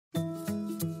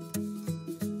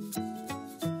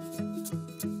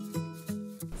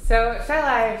So, Shyla,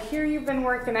 I hear you've been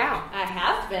working out. I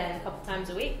have been a couple times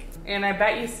a week. And I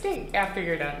bet you stink after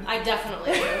you're done. I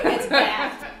definitely do. It's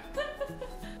bad.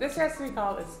 This recipe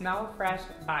called the Smell Fresh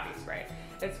Body Spray.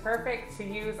 It's perfect to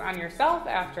use on yourself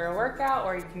after a workout,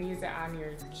 or you can use it on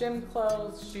your gym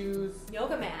clothes, shoes,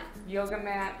 Yoga mat.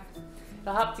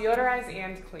 It'll help deodorize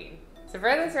and clean. So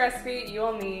for this recipe, you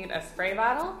will need a spray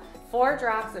bottle, 4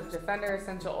 drops of Defender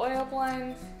Essential Oil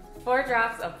blend, 4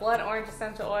 drops of blood orange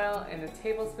essential oil, and a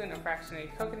tablespoon of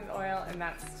fractionated coconut oil, and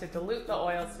that's to dilute the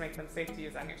oils to make them safe to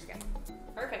use on your skin.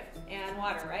 Perfect. And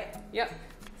water, right? Yep.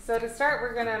 So to start,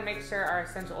 we're gonna make sure our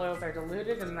essential oils are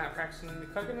diluted in that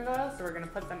fractionated coconut oil, so we're gonna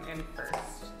put them in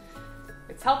first.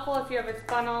 It's helpful if you have a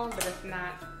funnel, but if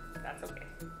not, that's okay.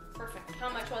 Perfect. How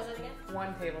much was it again?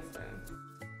 1 tablespoon.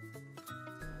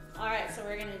 All right, so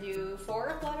we're gonna do 4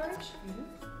 of blood orange.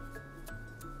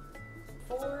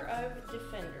 4 of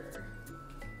Defender.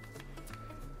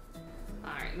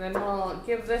 Alright, then we'll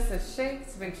give this a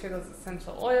shake to make sure those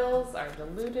essential oils are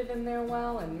diluted in there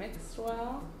well and mixed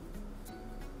well.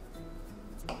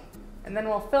 And then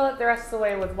we'll fill it the rest of the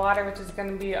way with water, which is going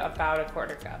to be about a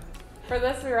 1/4 cup. For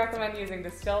this, we recommend using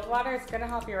distilled water. It's going to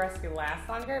help your recipe last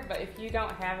longer, but if you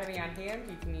don't have any on hand,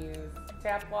 you can use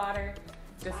tap water.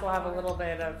 This will have a little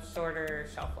bit of shorter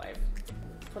shelf life.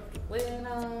 Put the lid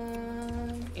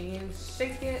on and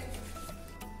shake it.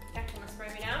 Okay, I'm gonna spray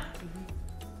me now.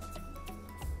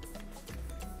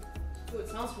 Ooh, it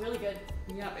smells really good.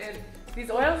 Yep,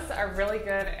 these oils are really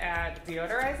good at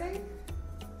deodorizing.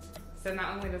 So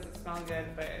not only does it smell good,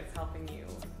 but it's helping you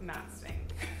not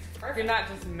stink. Perfect. You're not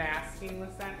just masking the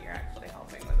scent, you're actually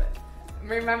helping with it.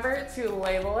 Remember to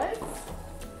label it.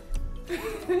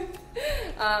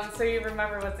 So you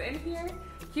remember what's in here.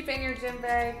 Keep it in your gym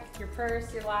bag, your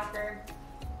purse, your locker,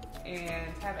 and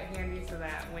have it handy so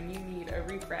that when you need a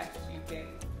refresh, you can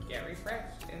get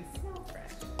refreshed and smell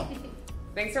fresh.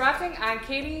 Thanks for watching. I'm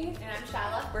Katie. And I'm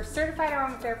Shyla. We're certified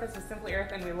aromatherapists with Simply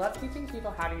Earth, and we love teaching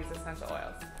people how to use essential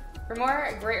oils. For more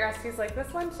great recipes like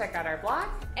this one, check out our blog.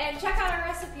 And check out our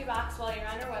recipe box while you're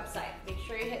on our website. Make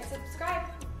sure you hit subscribe.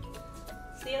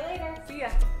 See you later. See ya.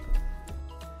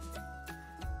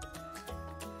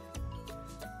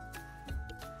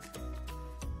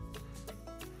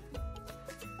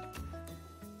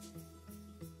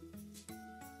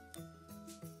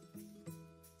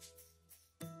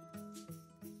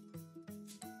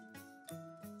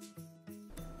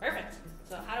 Perfect.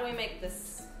 So how do we make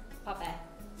this puppet?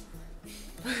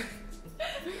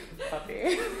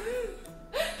 Puppy.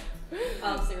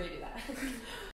 I'll see where you do that.